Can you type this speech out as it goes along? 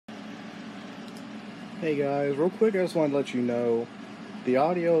Hey guys, real quick, I just wanted to let you know the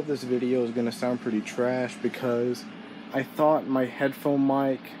audio of this video is going to sound pretty trash because I thought my headphone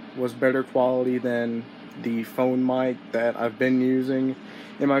mic was better quality than the phone mic that I've been using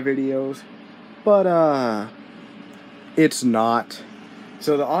in my videos, but it's not.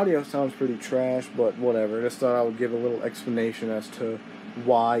 So the audio sounds pretty trash, but whatever. I just thought I would give a little explanation as to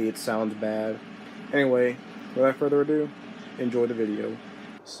why it sounds bad. Anyway, without further ado, enjoy the video.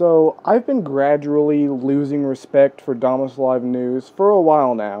 So, I've been gradually losing respect for domislive news for a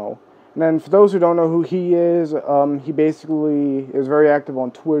while now. And then for those who don't know who he is basically is very active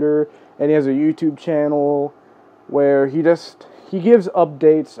on Twitter, and he has a YouTube channel where he gives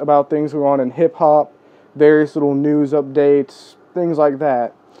updates about things going on in hip-hop, various little news updates, things like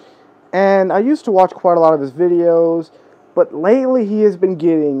that. And I used to watch quite a lot of his videos, but lately he has been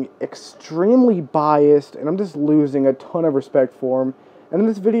getting extremely biased, and I'm just losing a ton of respect for him. And in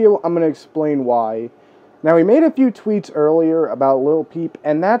this video, I'm going to explain why. Now, he made a few tweets earlier about Lil Peep,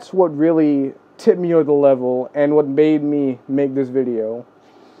 and that's what really tipped me over the level and what made me make this video.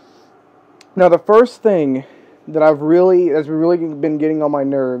 Now, the first thing that that's really been getting on my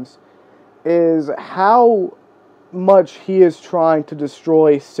nerves is how much he is trying to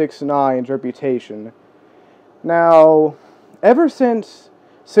destroy 6ix9ine's reputation. Now, ever since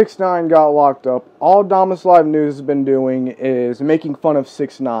 6ix9ine got locked up, all domislive news has been doing is making fun of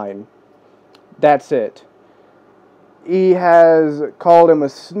 6ix9ine. That's it. He has called him a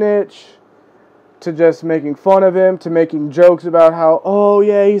snitch, to just making fun of him, to making jokes about how, oh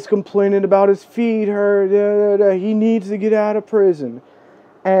yeah, he's complaining about his feet hurt, he needs to get out of prison.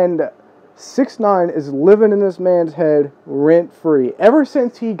 And 6ix9ine is living in this man's head rent-free. Ever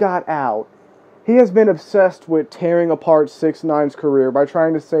since he got out, he has been obsessed with tearing apart 6ix9ine's career by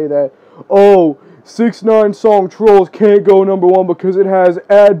trying to say that, oh, 6ix9ine's song Trolls can't go #1 because it has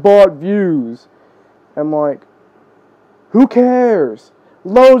ad-bought views. I'm like, who cares?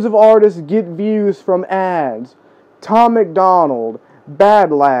 Loads of artists get views from ads. Tom McDonald,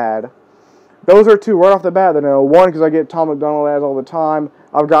 Bad Lad. Those are two right off the bat that I know. One, because I get Tom McDonald ads all the time.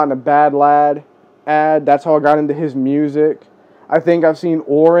 I've gotten a Bad Lad ad. That's how I got into his music. I think I've seen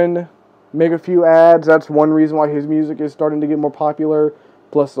Oren make a few ads. That's one reason why his music is starting to get more popular,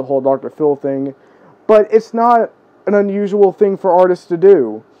 plus the whole Dr. Phil thing. But it's not an unusual thing for artists to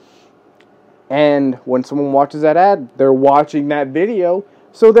do. And when someone watches that ad, they're watching that video,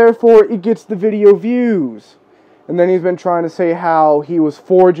 so therefore it gets the video views. And then he's been trying to say how he was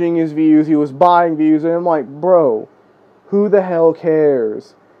forging his views, he was buying views, and I'm like, bro, who the hell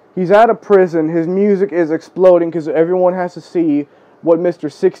cares? He's out of prison, his music is exploding because everyone has to see what Mr.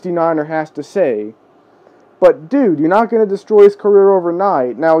 69er has to say. But dude, you're not going to destroy his career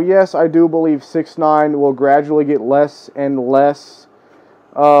overnight. Now, yes, I do believe 6ix9ine will gradually get less and less.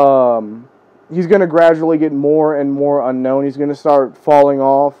 He's going to gradually get more and more unknown. He's going to start falling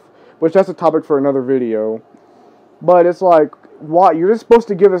off, which that's a topic for another video. But it's like, why? You're just supposed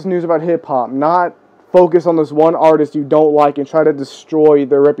to give us news about hip-hop, not focus on this one artist you don't like and try to destroy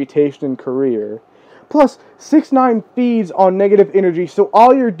their reputation and career. Plus, 6ix9ine feeds on negative energy, so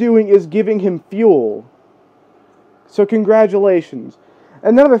all you're doing is giving him fuel. So congratulations.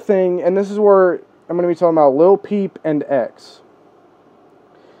 Another thing, and this is where I'm going to be talking about Lil Peep and X.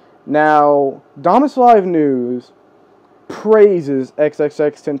 Now, domislive news praises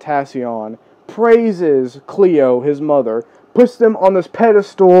XXXTentacion, praises Cleo, his mother, puts them on this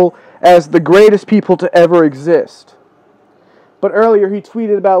pedestal as the greatest people to ever exist. But earlier he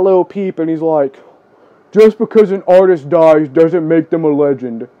tweeted about Lil Peep and he's like, just because an artist dies doesn't make them a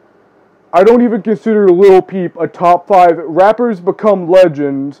legend. I don't even consider Lil Peep a top 5. Rappers become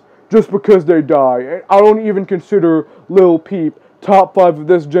legends just because they die. I don't even consider Lil Peep top 5 of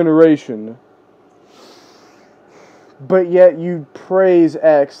this generation. But yet you praise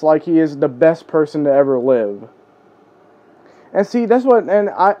X like he is the best person to ever live. And see, that's what, and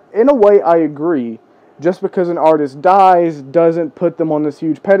in a way I agree. Just because an artist dies doesn't put them on this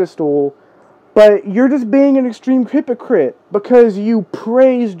huge pedestal. But you're just being an extreme hypocrite because you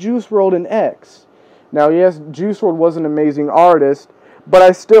praise Juice WRLD and X. Now, yes, Juice WRLD was an amazing artist, but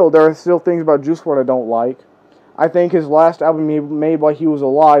there are still things about Juice WRLD I don't like. I think his last album he made while he was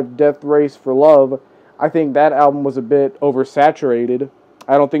alive, Death Race for Love, I think that album was a bit oversaturated.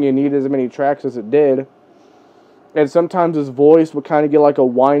 I don't think it needed as many tracks as it did. And sometimes his voice would kind of get like a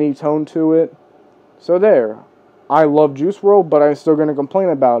whiny tone to it. So there. I love Juice WRLD, but I'm still going to complain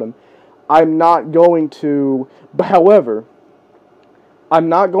about him. I'm not going to, however, I'm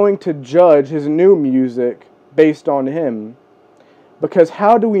not going to judge his new music based on him. Because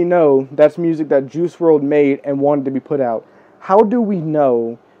how do we know that's music that Juice WRLD made and wanted to be put out? How do we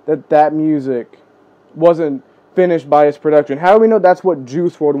know that that music wasn't finished by his production. How do we know that's what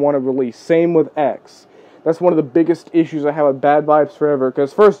Juice WRLD wanted to release? Same with X. That's one of the biggest issues I have with Bad Vibes Forever,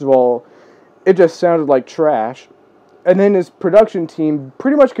 because first of all, it just sounded like trash. And then his production team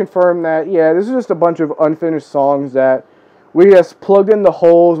pretty much confirmed that, yeah, this is just a bunch of unfinished songs that we just plugged in the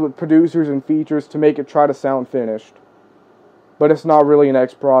holes with producers and features to make it try to sound finished. But it's not really an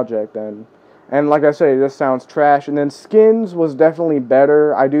X project then. And like I say, this sounds trash. And then Skins was definitely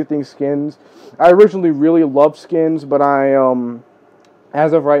better. I do think Skins, I originally really loved Skins, but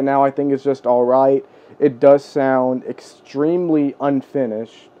as of right now, I think it's just alright. It does sound extremely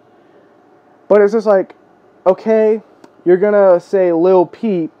unfinished. But it's just like, okay, you're gonna say Lil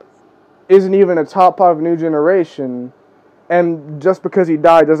Peep isn't even a top 5 new generation, and just because he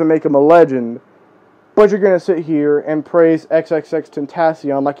died doesn't make him a legend. But you're gonna sit here and praise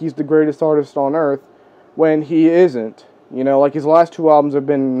XXXTentacion like he's the greatest artist on earth when he isn't. You know, like his last 2 albums have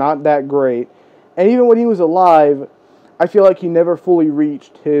been not that great. And even when he was alive, I feel like he never fully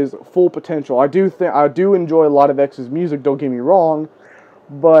reached his full potential. I do enjoy a lot of X's music, don't get me wrong,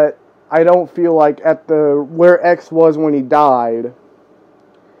 but I don't feel like at where X was when he died,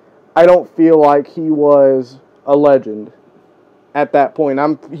 I don't feel like he was a legend at that point.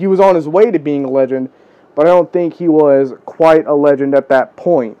 He was on his way to being a legend, but I don't think he was quite a legend at that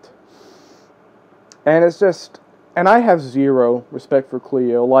point. And it's just, and I have zero respect for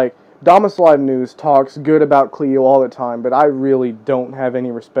Cleo. Like, domislive News talks good about Cleo all the time, but I really don't have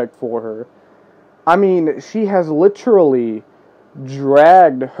any respect for her. I mean, she has literally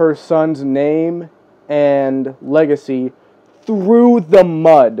dragged her son's name and legacy through the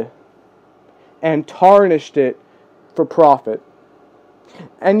mud and tarnished it for profit.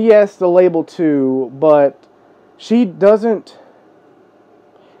 And yes, the label too, but she doesn't...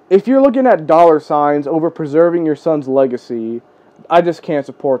 If you're looking at dollar signs over preserving your son's legacy, I just can't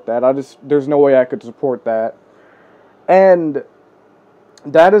support that. There's no way I could support that. And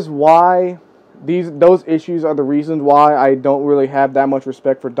that is why those issues are the reasons why I don't really have that much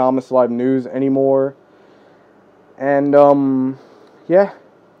respect for domislive News anymore. And yeah,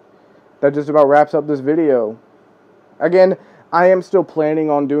 that just about wraps up this video. Again, I am still planning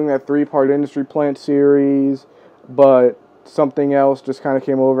on doing that 3-part industry plant series, but something else just kind of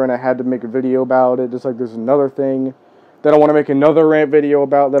came over and I had to make a video about it. Just like there's another thing that I want to make another rant video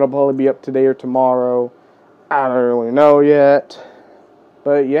about that'll probably be up today or tomorrow. I don't really know yet.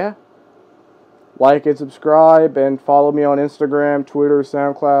 But yeah. Like and subscribe and follow me on Instagram, Twitter,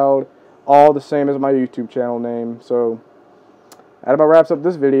 SoundCloud. All the same as my YouTube channel name. So that about wraps up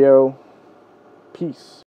this video. Peace.